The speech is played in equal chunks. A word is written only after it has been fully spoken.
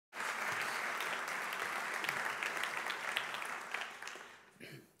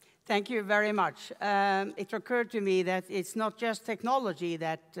Thank you very much. It occurred to me that it's not just technology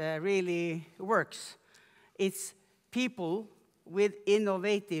that really works. It's people with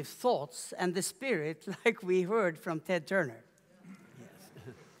innovative thoughts and the spirit, like we heard from Ted Turner.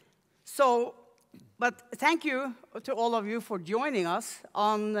 Yes. But thank you to all of you for joining us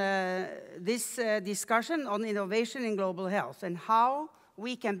on this discussion on innovation in global health and how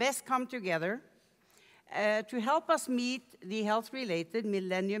we can best come together to help us meet the health-related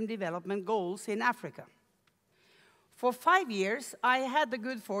Millennium Development Goals in Africa. For 5 years, I had the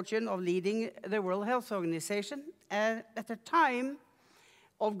good fortune of leading the World Health Organization at a time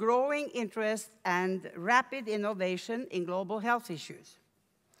of growing interest and rapid innovation in global health issues.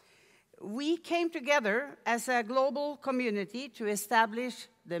 We came together as a global community to establish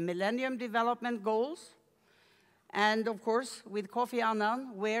the Millennium Development Goals, and of course, with Kofi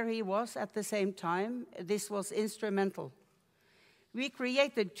Annan, where he was at the same time, this was instrumental. We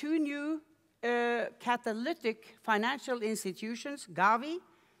created 2 new catalytic financial institutions, Gavi,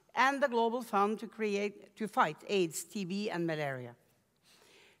 and the Global Fund to fight AIDS, TB, and malaria.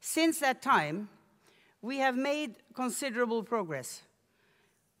 Since that time, we have made considerable progress.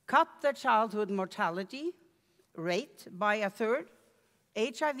 Cut the childhood mortality rate by 1/3,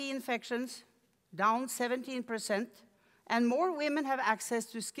 HIV infections down 17%, and more women have access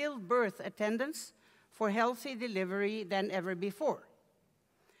to skilled birth attendance for healthy delivery than ever before.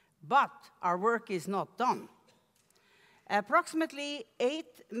 But our work is not done. Approximately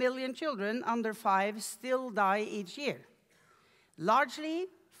 8 million children under 5 still die each year, largely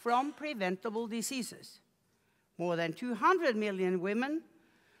from preventable diseases. More than 200 million women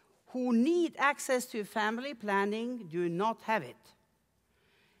who need access to family planning do not have it.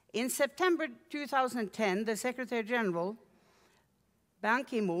 In September 2010, the Secretary General, Ban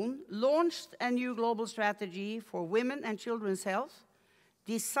Ki-moon, launched a new global strategy for women and children's health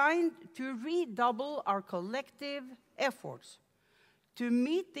designed to redouble our collective efforts to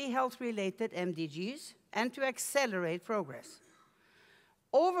meet the health-related MDGs and to accelerate progress.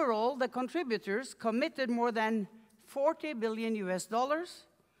 Overall, the contributors committed more than $40 billion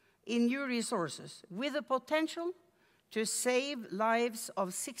in new resources, with the potential to save lives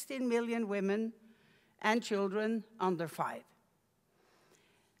of 16 million women and children under 5.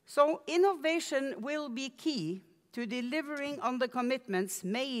 So innovation will be key to delivering on the commitments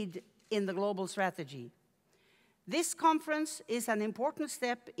made in the global strategy. This conference is an important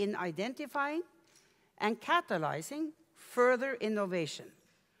step in identifying and catalyzing further innovation.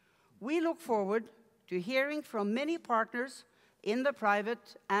 We look forward to hearing from many partners in the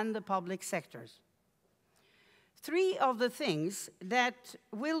private and the public sectors. 3 of the things that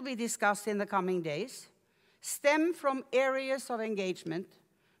will be discussed in the coming days stem from areas of engagement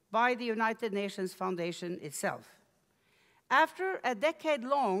by the United Nations Foundation itself. After a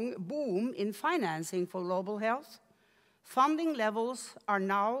decade-long boom in financing for global health, funding levels are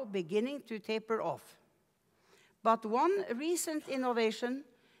now beginning to taper off. But one recent innovation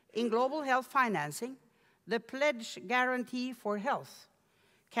in global health financing, the Pledge Guarantee for Health,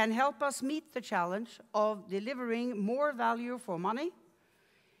 can help us meet the challenge of delivering more value for money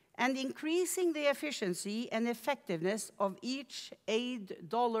and increasing the efficiency and effectiveness of each aid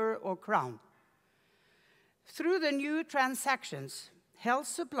dollar or crown. Through the new transactions, health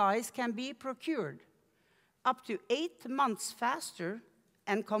supplies can be procured up to 8 months faster,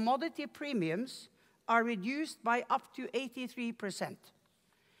 and commodity premiums are reduced by up to 83%.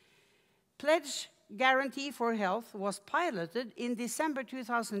 Pledge Guarantee for Health was piloted in December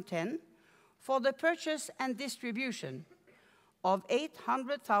 2010 for the purchase and distribution of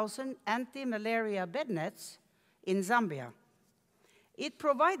 800,000 anti-malaria bed nets in Zambia. It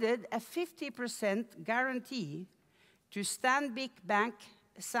provided a 50% guarantee to Stanbic Bank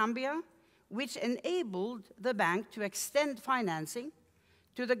Zambia, which enabled the bank to extend financing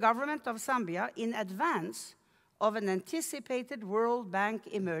to the government of Zambia in advance of an anticipated World Bank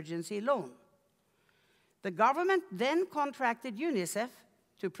emergency loan. The government then contracted UNICEF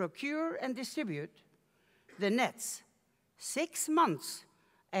to procure and distribute the nets 6 months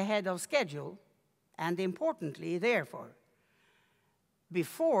ahead of schedule, and importantly, therefore,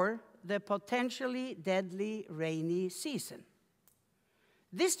 before the potentially deadly rainy season.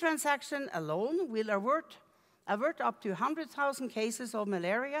 This transaction alone will avert up to 100,000 cases of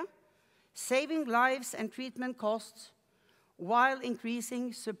malaria, saving lives and treatment costs while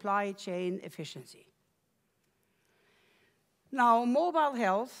increasing supply chain efficiency. Now, mobile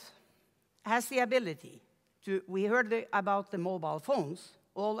health has the ability to, we heard about the mobile phones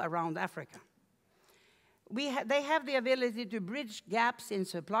all around Africa. They have the ability to bridge gaps in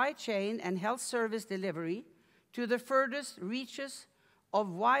supply chain and health service delivery to the furthest reaches of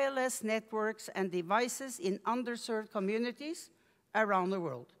wireless networks and devices in underserved communities around the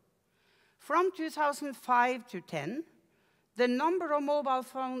world. From 2005 to 10, the number of mobile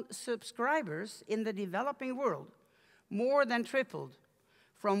phone subscribers in the developing world more than tripled,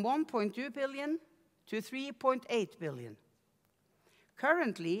 from 1.2 billion to 3.8 billion.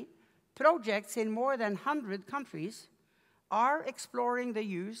 Currently, projects in more than 100 countries are exploring the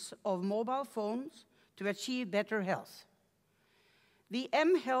use of mobile phones to achieve better health. The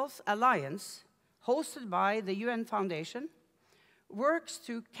mHealth Alliance, hosted by the UN Foundation, works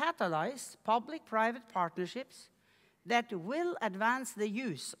to catalyze public-private partnerships that will advance the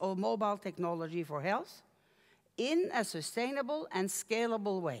use of mobile technology for health in a sustainable and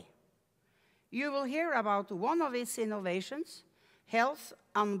scalable way. You will hear about one of its innovations, Health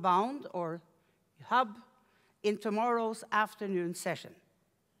Unbound, or Hub, in tomorrow's afternoon session.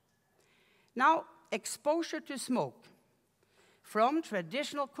 Now, exposure to smoke from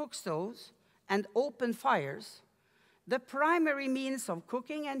traditional cook stoves and open fires, the primary means of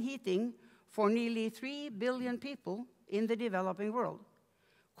cooking and heating for nearly 3 billion people in the developing world,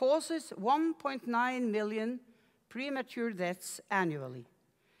 causes 1.9 million premature deaths annually,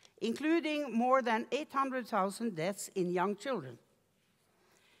 including more than 800,000 deaths in young children.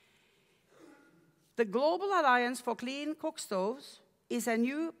 The Global Alliance for Clean Cook Stoves is a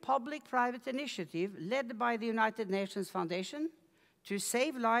new public-private initiative led by the United Nations Foundation to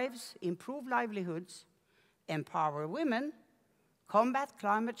save lives, improve livelihoods, empower women, combat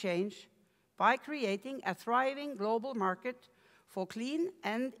climate change by creating a thriving global market for clean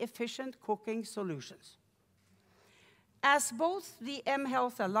and efficient cooking solutions. As both the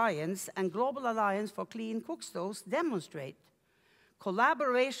mHealth Alliance and Global Alliance for Clean Cook Stoves demonstrate,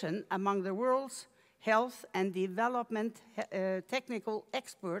 collaboration among the world's health and development technical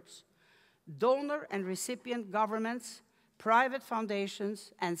experts, donor and recipient governments, private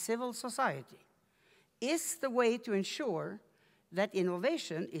foundations, and civil society is the way to ensure that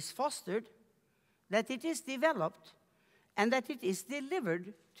innovation is fostered, that it is developed, and that it is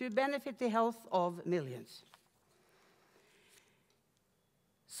delivered to benefit the health of millions.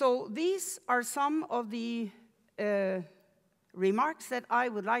 So these are some of the remarks that I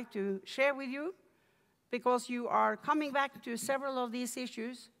would like to share with you, because you are coming back to several of these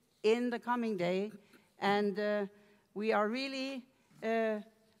issues in the coming day, and we are really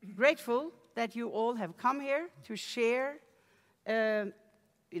grateful that you all have come here to share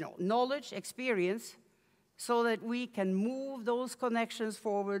knowledge, experience, so that we can move those connections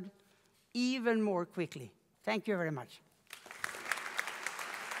forward even more quickly. Thank you very much.